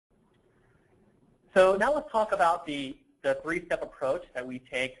So now let's talk about the three-step approach that we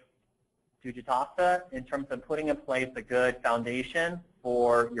take to Jitasa in terms of putting in place a good foundation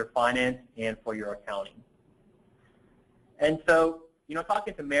for your finance and for your accounting. And so,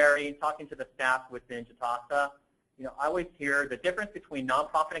 talking to Mary, talking to the staff within Jitasa, I always hear the difference between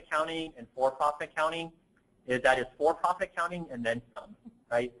nonprofit accounting and for-profit accounting is that it's for-profit accounting and then some,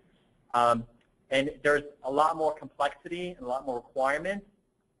 right? And there's a lot more complexity and a lot more requirements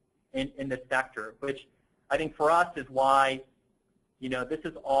in this sector, which I think for us is why, this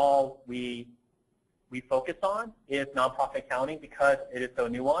is all we focus on is nonprofit accounting, because it is so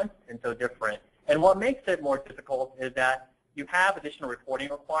nuanced and so different. And what makes it more difficult is that you have additional reporting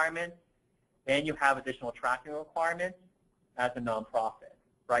requirements and you have additional tracking requirements as a nonprofit,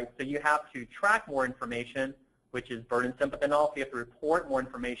 right? So you have to track more information, which is burdensome, but then also you have to report more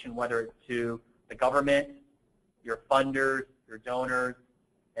information, whether it's to the government, your funders, your donors,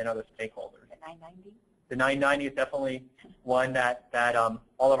 and other stakeholders. The 990? The 990 is definitely one that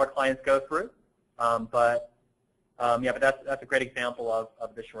all of our clients go through. But that's a great example of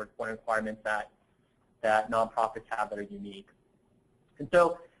additional reporting requirements that nonprofits have that are unique. And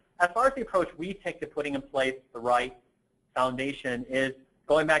so as far as the approach we take to putting in place the right foundation is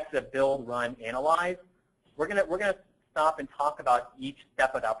going back to the build, run, analyze. We're gonna stop and talk about each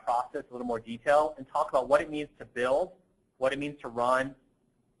step of that process in a little more detail and talk about what it means to build, what it means to run,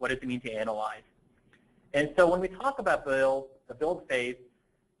 what does it mean to analyze. And so when we talk about the build phase,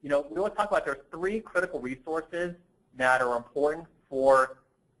 we always talk about there's three critical resources that are important for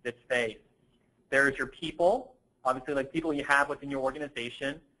this phase. There's your people, obviously like people you have within your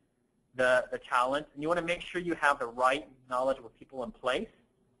organization, the talent, and you want to make sure you have the right knowledgeable people in place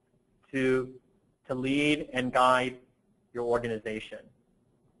to lead and guide your organization.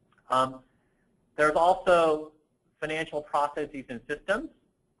 There's also financial processes and systems,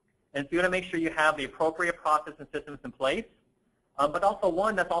 and so you want to make sure you have the appropriate process and systems in place, but also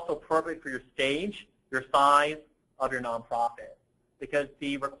one that's also appropriate for your stage, your size of your nonprofit, because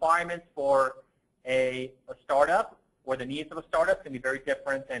the requirements for a startup or the needs of a startup can be very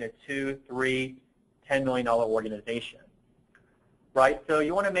different than a $2, $3, $10 million organization, right? So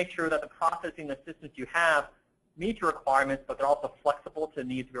you want to make sure that the processing and systems you have meet your requirements, but they're also flexible to the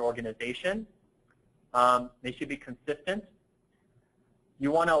needs of your organization. They should be consistent.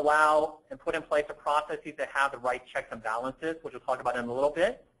 You want to allow and put in place a processes that have the right checks and balances, which we'll talk about in a little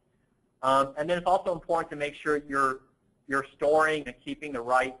bit. And then it's also important to make sure you're storing and keeping the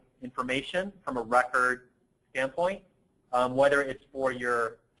right information from a record standpoint, whether it's for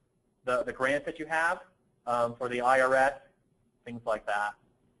the grants that you have, for the IRS, things like that.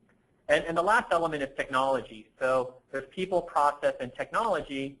 And the last element is technology. So there's people, process, and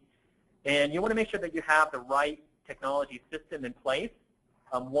technology, and you want to make sure that you have the right technology system in place,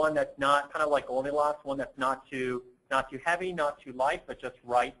 one that's not kind of like Goldilocks, one that's not too heavy, not too light, but just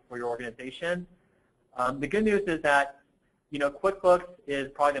right for your organization. The good news is that QuickBooks is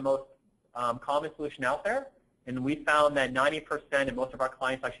probably the most common solution out there, and we found that 90% and most of our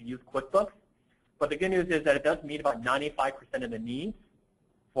clients actually use QuickBooks. But the good news is that it does meet about 95% of the needs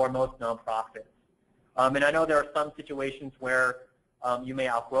for most nonprofits. And I know there are some situations where you may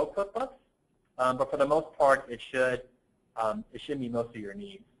outgrow QuickBooks, but for the most part, it should meet most of your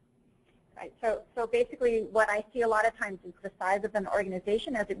needs. Right. So basically, what I see a lot of times is the size of an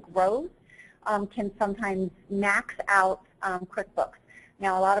organization as it grows can sometimes max out QuickBooks.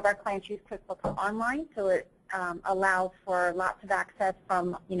 Now, a lot of our clients use QuickBooks Online, so it allows for lots of access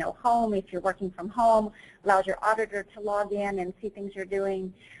from home. If you're working from home, allows your auditor to log in and see things you're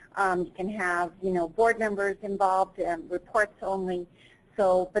doing. You can have board members involved, reports only.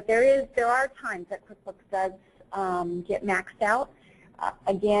 So, but there are times that QuickBooks does get maxed out.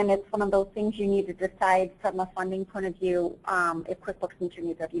 Again, it's one of those things you need to decide from a funding point of view if QuickBooks meets your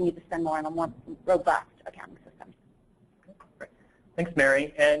needs, or if you need to spend more on a more robust accounting system. Great. Thanks,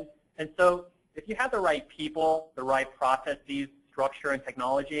 Mary. And so if you have the right people, the right processes, structure, and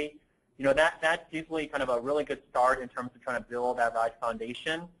technology, that's usually kind of a really good start in terms of trying to build that right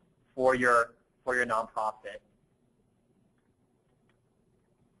foundation for your nonprofit.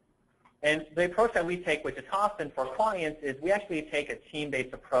 And the approach that we take with Jitasa and for clients is we actually take a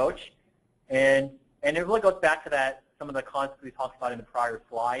team-based approach, and it really goes back to some of the concepts we talked about in the prior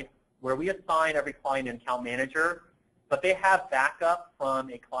slide, where we assign every client an account manager, but they have backup from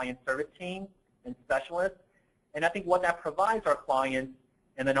a client service team and specialists. And I think what that provides our clients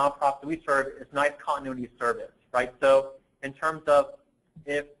and the nonprofits we serve is nice continuity of service, right? So in terms of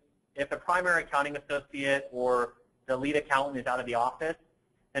if a primary accounting associate or the lead accountant is out of the office,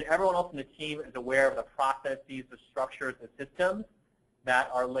 and everyone else in the team is aware of the processes, the structures, the systems that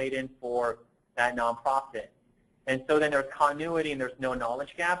are laid in for that nonprofit. And so then there's continuity and there's no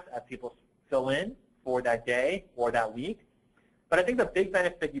knowledge gaps as people fill in for that day or that week. But I think the big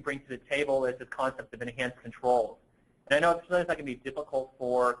benefit you bring to the table is this concept of enhanced controls. And I know sometimes that can be difficult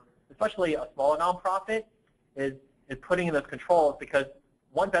for, especially a smaller nonprofit, is putting in those controls, because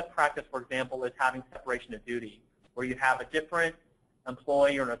one best practice, for example, is having separation of duty, where you have a different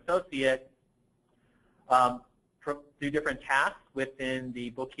employee or an associate do different tasks within the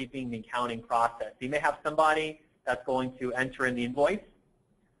bookkeeping and accounting process. You may have somebody that's going to enter in the invoice,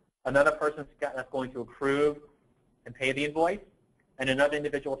 another person that's going to approve and pay the invoice, and another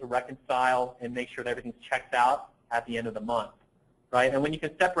individual to reconcile and make sure that everything's checked out at the end of the month, right? And when you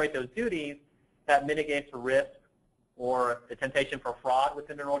can separate those duties, that mitigates the risk or the temptation for fraud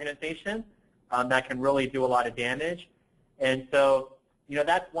within an organization that can really do a lot of damage. And so, you know,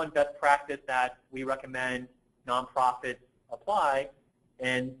 that's one best practice that we recommend nonprofits apply,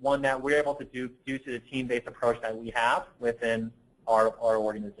 and one that we're able to do due to the team-based approach that we have within our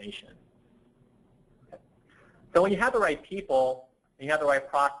organization. Okay. So when you have the right people, and you have the right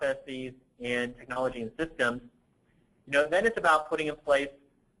processes and technology and systems, you know, then it's about putting in place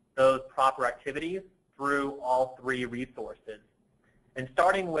those proper activities through all three resources. And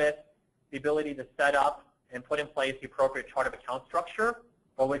starting with the ability to set up and put in place the appropriate chart of account structure,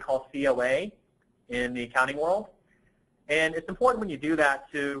 what we call COA in the accounting world. And it's important when you do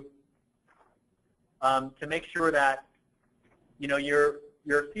that to make sure that, you know, your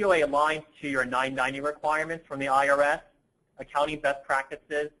COA aligns to your 990 requirements from the IRS, accounting best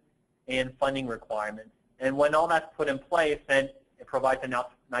practices, and funding requirements. And when all that's put in place, then it provides a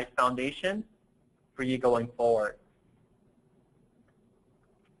nice foundation for you going forward.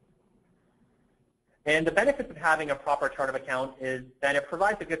 And the benefits of having a proper chart of account is that it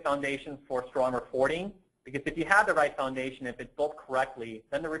provides a good foundation for strong reporting, because if you have the right foundation, if it's built correctly,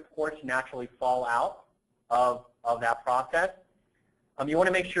 then the reports naturally fall out of that process. You want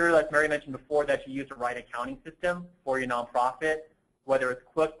to make sure, like Mary mentioned before, that you use the right accounting system for your nonprofit, whether it's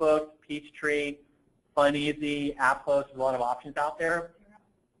QuickBooks, Peachtree, FundEasy, AppHost. There's a lot of options out there.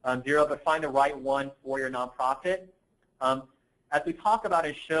 Zero, but find the right one for your nonprofit. As we talk about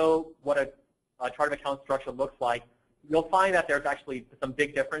and show what a chart of account structure looks like, you'll find that there's actually some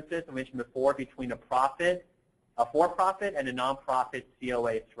big differences I mentioned before between a for-profit, and a nonprofit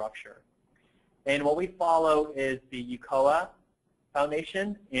COA structure. And what we follow is the UCOA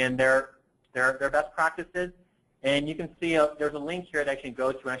Foundation and their best practices. And you can see there's a link here that actually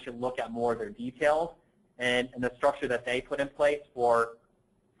goes to actually look at more of their details and the structure that they put in place for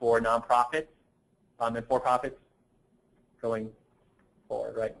nonprofits and for-profits going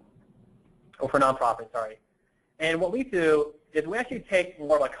forward, right? Or for nonprofits, sorry. And what we do is we actually take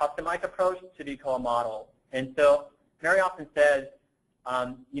more of a customized approach to the UCOA model. And so Mary often says,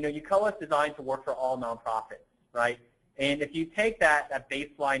 you know, UCOA is designed to work for all nonprofits, right? And if you take that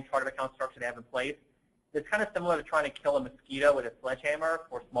baseline chart of account structure they have in place, it's kind of similar to trying to kill a mosquito with a sledgehammer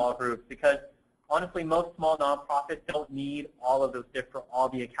for small groups, because honestly, most small nonprofits don't need all of those all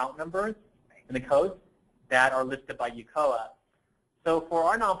the account numbers and the codes that are listed by UCOA. So for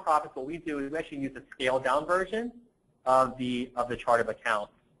our nonprofits, what we do is we actually use a scaled down version of the chart of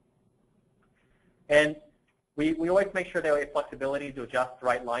accounts. And we always make sure that we have flexibility to adjust the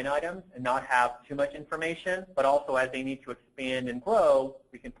right line items and not have too much information, but also as they need to expand and grow,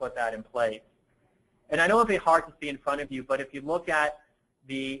 we can put that in place. And I know it'll be hard to see in front of you, but if you look at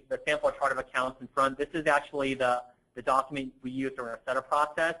the sample chart of accounts in front, this is actually the document we use during our setup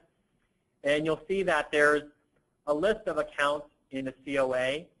process. And you'll see that there's a list of accounts in the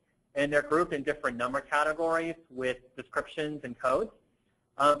COA, and they're grouped in different number categories with descriptions and codes.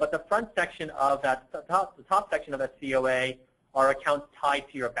 But the front section of that, the top section of that COA are accounts tied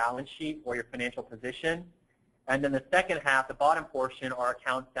to your balance sheet or your financial position. And then the second half, the bottom portion, are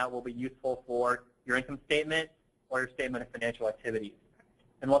accounts that will be useful for your income statement or your statement of financial activities.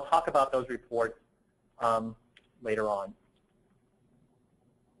 And we'll talk about those reports later on.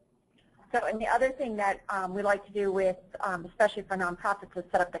 So, and the other thing that we like to do with, especially for nonprofits, is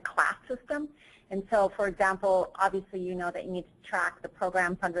set up the class system. And so, for example, obviously you know that you need to track the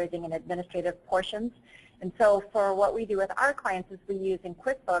program, fundraising, and administrative portions. And so for what we do with our clients is we use in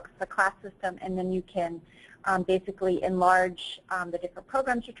QuickBooks the class system, and then you can basically enlarge the different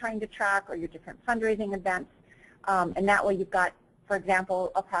programs you're trying to track or your different fundraising events. And that way you've got, for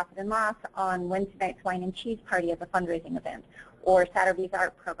example, a profit and loss on Wednesday night's wine and cheese party as a fundraising event, or Saturday's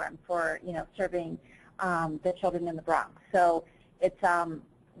art program for, you know, serving the children in the Bronx. So it's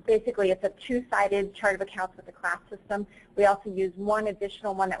basically, it's a two-sided chart of accounts with the class system. We also use one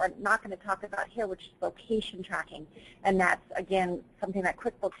additional one that we're not going to talk about here, which is location tracking. And that's, again, something that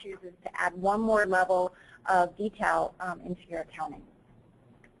QuickBooks uses to add one more level of detail into your accounting.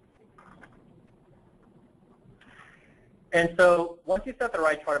 And so once you set the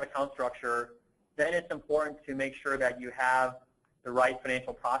right chart of account structure, then it's important to make sure that you have the right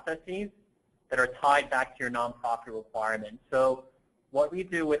financial processes that are tied back to your nonprofit requirements. So what we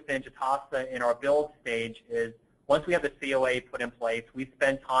do within Jitasa in our build stage is once we have the COA put in place, we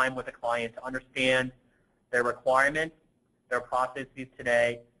spend time with the client to understand their requirements, their processes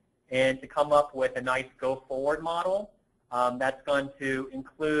today, and to come up with a nice go-forward model that's going to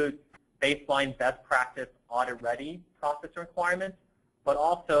include baseline best practice audit-ready process requirements, but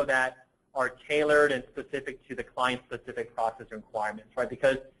also that are tailored and specific to the client-specific process requirements, right?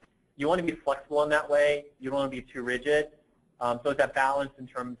 Because you want to be flexible in that way. You don't want to be too rigid. So it's that balance in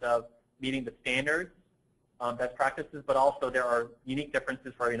terms of meeting the standards, best practices, but also there are unique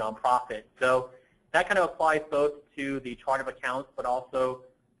differences for every nonprofit. So that kind of applies both to the chart of accounts, but also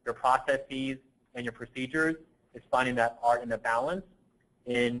your processes and your procedures. It's finding that art and the balance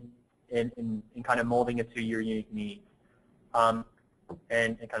in kind of molding it to your unique needs, and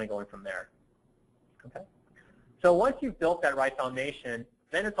kind of going from there. Okay. So once you've built that right foundation,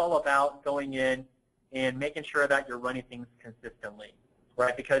 then it's all about going in and making sure that you're running things consistently,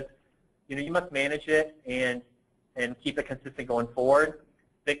 right? Because you must manage it and keep it consistent going forward.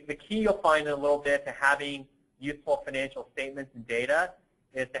 The key you'll find in a little bit to having useful financial statements and data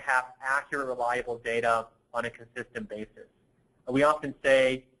is to have accurate, reliable data on a consistent basis. We often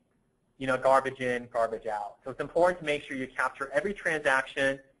say, garbage in, garbage out. So it's important to make sure you capture every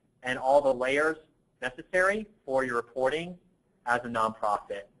transaction and all the layers necessary for your reporting as a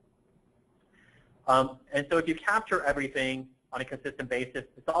nonprofit. And so if you capture everything on a consistent basis,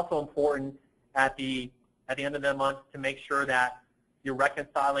 it's also important at the end of the month to make sure that you're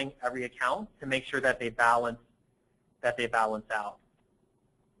reconciling every account to make sure that they balance out.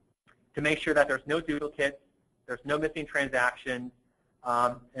 To make sure that there's no duplicates, there's no missing transactions,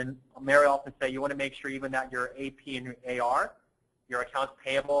 and Mary often say you want to make sure even that your AP and your AR, your accounts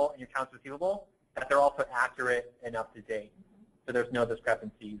payable and your accounts receivable, that they're also accurate and up to date. So there's no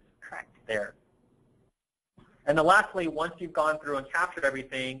discrepancies there. And then lastly, once you've gone through and captured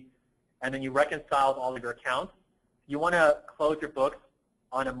everything, and then you reconciled all of your accounts, you want to close your books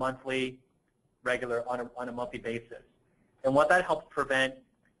on a monthly basis. And what that helps prevent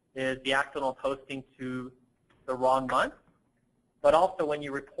is the accidental posting to the wrong month, but also when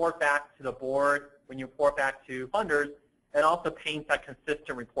you report back to the board, when you report back to funders, it also paints that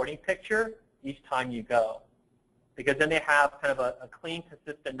consistent reporting picture each time you go. Because then they have kind of a clean,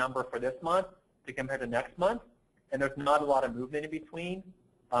 consistent number for this month to compare to next month, and there's not a lot of movement in between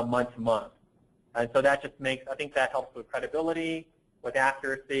month to month. And so that just makes, I think that helps with credibility, with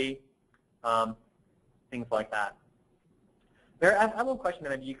accuracy, things like that. There, I have one question that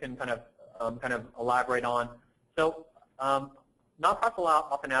maybe you can kind of elaborate on. So nonprofits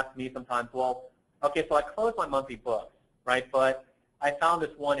often ask me sometimes, well, okay, so I closed my monthly books, right? But I found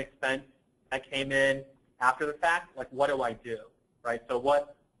this one expense that came in after the fact. Like, what do I do, right? So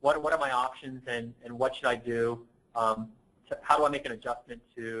what are my options, and what should I do? How do I make an adjustment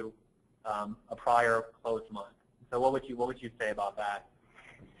to a prior closed month? So what would you say about that?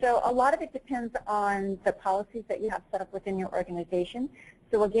 So a lot of it depends on the policies that you have set up within your organization.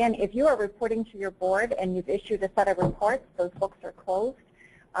 So again, if you are reporting to your board and you've issued a set of reports, those books are closed.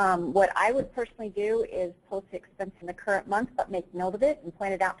 What I would personally do is post the expense in the current month, but make note of it and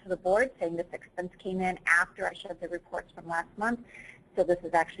point it out to the board, saying this expense came in after I showed the reports from last month. So this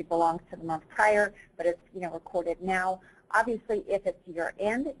actually belongs to the month prior, but it's recorded now. Obviously, if it's year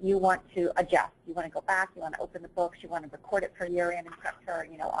end, you want to adjust. You want to go back. You want to open the books. You want to record it for year end and prep for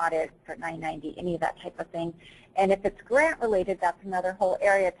audit for 990, any of that type of thing. And if it's grant related, that's another whole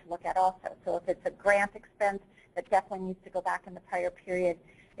area to look at also. So if it's a grant expense that definitely needs to go back in the prior period,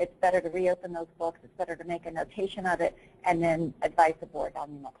 it's better to reopen those books. It's better to make a notation of it and then advise the board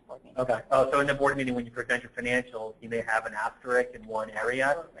on the next board meeting. Okay. Oh, so in the board meeting, when you present your financials, you may have an asterisk in one area.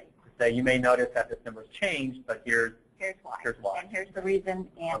 Absolutely. To say you may notice that this number's changed, but here's why. And here's the reason,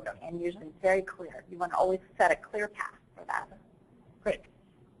 and usually it's very clear. You want to always set a clear path for that. Great.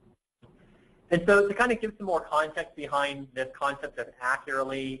 And so to kind of give some more context behind this concept of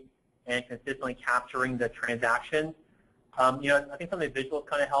accurately and consistently capturing the transactions, I think some of the visuals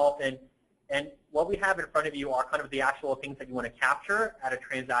kind of help. And what we have in front of you are kind of the actual things that you want to capture at a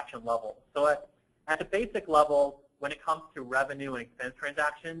transaction level. So at the basic level, when it comes to revenue and expense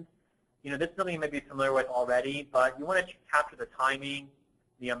transactions, this is something you may be familiar with already, but you want to capture the timing,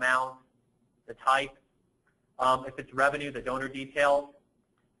 the amount, the type. If it's revenue, the donor details.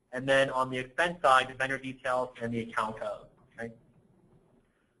 And then on the expense side, the vendor details and the account code. Okay?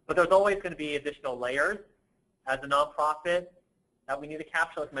 But there's always going to be additional layers as a nonprofit that we need to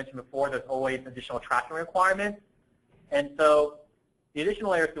capture. Like I mentioned before, there's always additional tracking requirements. And so the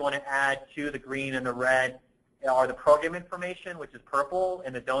additional layers we want to add to the green and the red are the program information, which is purple,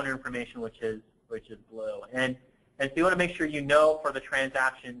 and the donor information, which is blue. And so you want to make sure you know for the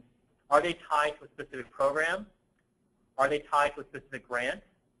transactions, are they tied to a specific program? Are they tied to a specific grant?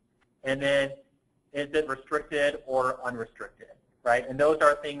 And then is it restricted or unrestricted, right? And those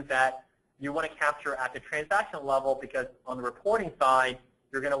are things that you want to capture at the transaction level, because on the reporting side,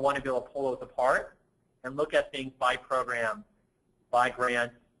 you're going to want to be able to pull those apart and look at things by program, by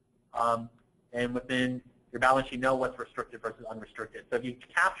grant, and within your balance sheet know what's restricted versus unrestricted. So if you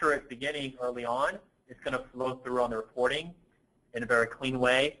capture it beginning early on, it's going to flow through on the reporting in a very clean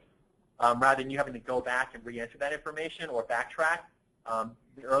way, rather than you having to go back and re-enter that information or backtrack.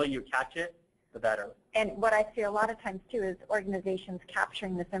 The earlier you catch it, the better. And what I see a lot of times, too, is organizations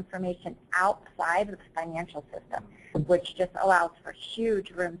capturing this information outside of the financial system, which just allows for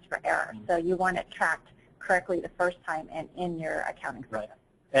huge rooms for error. So you want it tracked correctly the first time and in your accounting system. Right.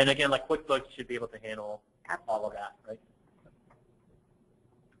 And again, like QuickBooks should be able to handle all of that, right?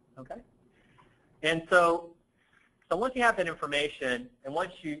 Okay. And so once you have that information, and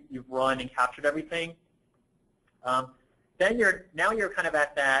once you've run and captured everything, then now you're kind of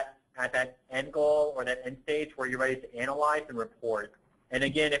at that end goal or that end stage where you're ready to analyze and report. And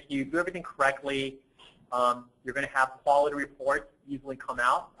again, if you do everything correctly, you're going to have quality reports easily come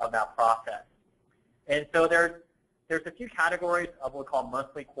out of that process. And so there's a few categories of what we call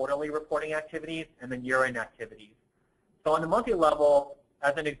monthly, quarterly reporting activities, and then year-end activities. So on the monthly level,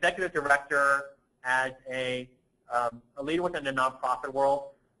 as an executive director, as a leader within the nonprofit world,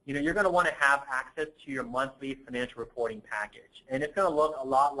 you're going to want to have access to your monthly financial reporting package. And it's going to look a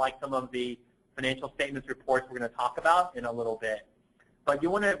lot like some of the financial statements reports we're going to talk about in a little bit. But you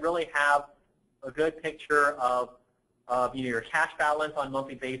want to really have a good picture of your cash balance on a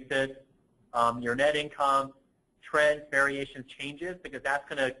monthly basis, your net income, trends, variations, changes, because that's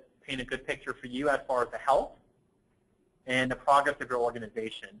going to paint a good picture for you as far as the health and the progress of your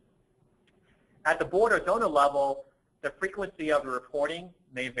organization. At the board or donor level, the frequency of the reporting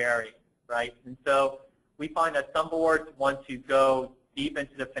may vary, right? And so we find that some boards want to go deep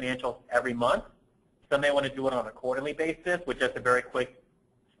into the financials every month. Some may want to do it on a quarterly basis, with just a very quick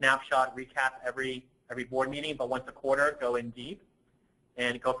snapshot recap every board meeting, but once a quarter, go in deep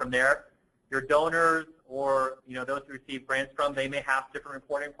and go from there. Your donors or those who receive grants from, they may have different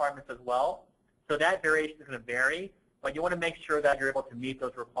reporting requirements as well. So that variation is going to vary, but you want to make sure that you're able to meet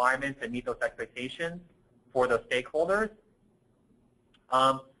those requirements and meet those expectations for those stakeholders.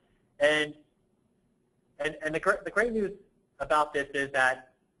 And the great news about this is that,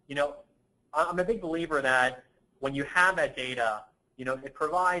 I'm a big believer that when you have that data, it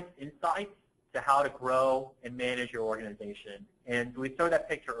provides insights to how to grow and manage your organization. And we showed that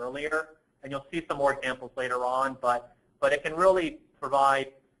picture earlier, and you'll see some more examples later on, but it can really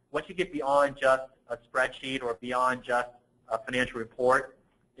provide, once you get beyond just a spreadsheet or beyond just a financial report,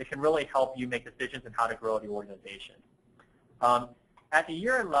 it can really help you make decisions on how to grow the organization. At the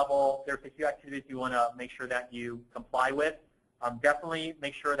year-end level, there's a few activities you want to make sure that you comply with. Definitely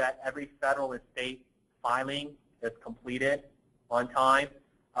make sure that every federal and state filing is completed on time.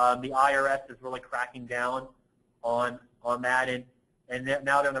 The IRS is really cracking down on that, and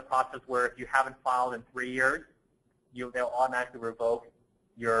now they're in the process where if you haven't filed in 3 years, they'll automatically revoke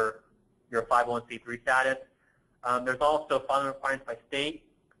your 501c3 status. There's also filing requirements by state.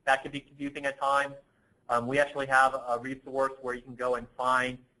 That can be confusing at times. We actually have a resource where you can go and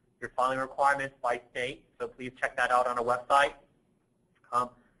find your filing requirements by state, so please check that out on our website.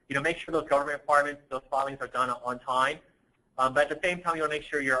 Make sure those government requirements, those filings are done on time. But at the same time, you want to make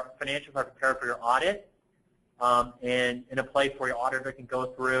sure your financials are prepared for your audit and in a place where your auditor can go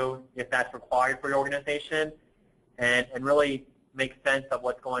through if that's required for your organization and really make sense of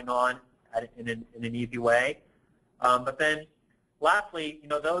what's going on in an easy way. But then lastly,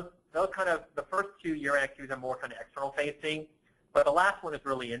 those kind of, the first 2 year-end activities are more kind of external facing, but the last one is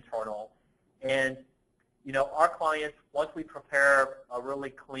really internal. And our clients, once we prepare a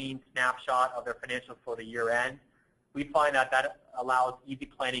really clean snapshot of their financials for the year-end, we find that allows easy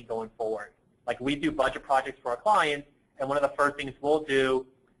planning going forward. Like we do budget projects for our clients, and one of the first things we'll do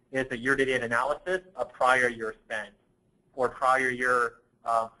is a year-to-date analysis of prior year spend or prior year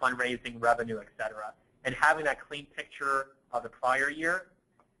fundraising, revenue, et cetera. And having that clean picture of the prior year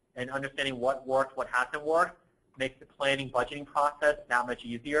and understanding what worked, what hasn't worked, makes the planning, budgeting process that much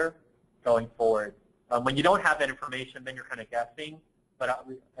easier going forward. When you don't have that information, then you're kind of guessing. But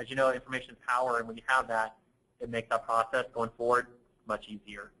as you know, information is power, and when you have that, it makes that process going forward much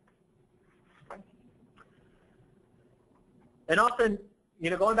easier. And often,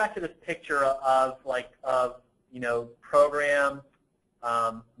 going back to this picture of program,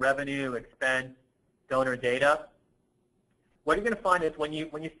 revenue, expense, donor data, what you're going to find is when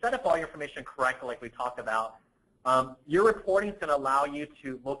you set up all your information correctly, like we talked about, your reporting is going to allow you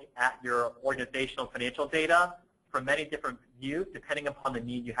to look at your organizational financial data from many different views, depending upon the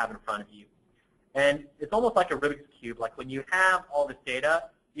need you have in front of you. And it's almost like a Rubik's Cube. Like when you have all this data,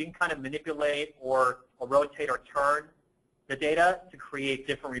 you can kind of manipulate or rotate or turn the data to create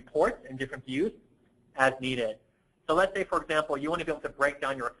different reports and different views as needed. So let's say, for example, you want to be able to break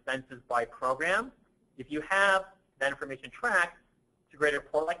down your expenses by program. If you have that information tracked, to create a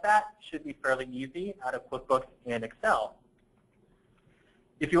report like that should be fairly easy out of QuickBooks and Excel.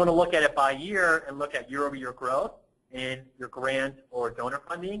 If you want to look at it by year and look at year-over-year growth in your grant or donor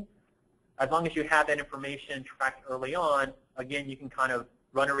funding, as long as you have that information tracked early on, again, you can kind of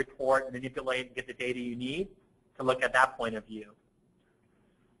run a report and manipulate and get the data you need to look at that point of view.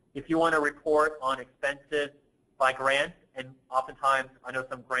 If you want to report on expenses by grant, and oftentimes I know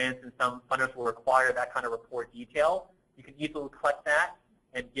some grants and some funders will require that kind of report detail, you can easily collect that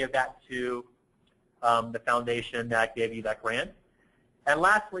and give that to the foundation that gave you that grant. And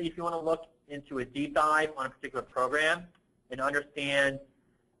lastly, if you want to look into a deep dive on a particular program and understand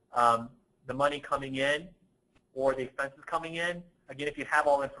the money coming in or the expenses coming in, again, if you have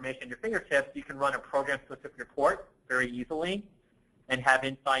all the information at your fingertips, you can run a program-specific report very easily and have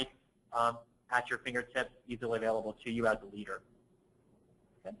insights at your fingertips easily available to you as a leader.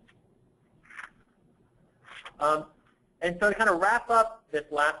 Okay. And so to kind of wrap up this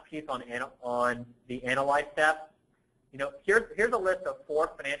last piece on the analyze step, here's a list of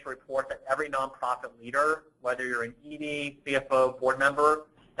 4 financial reports that every nonprofit leader, whether you're an ED, CFO, board member,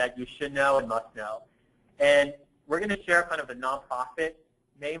 that you should know and must know. And we're going to share kind of the nonprofit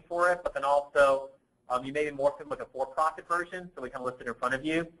name for it, but then also you may be more familiar with a for-profit version, so we can list it in front of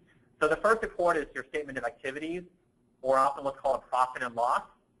you. So the first report is your statement of activities, or often what's called a profit and loss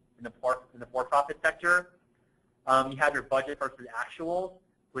in the for-profit sector. You have your budget versus actuals,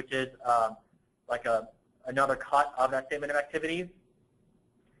 which is like another cut of that statement of activities.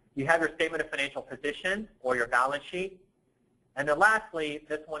 You have your statement of financial position, or your balance sheet. And then lastly,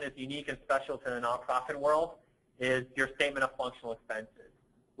 this one is unique and special to the nonprofit world, is your statement of functional expenses,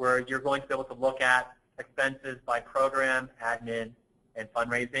 where you're going to be able to look at expenses by program, admin, and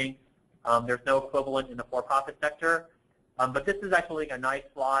fundraising. There's no equivalent in the for-profit sector. But this is actually a nice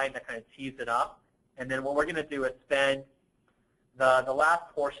slide that kind of tees it up. And then what we're going to do is spend the last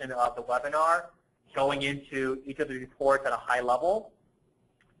portion of the webinar going into each of the reports at a high level.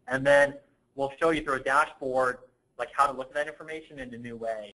 And then we'll show you through a dashboard like how to look at that information in a new way.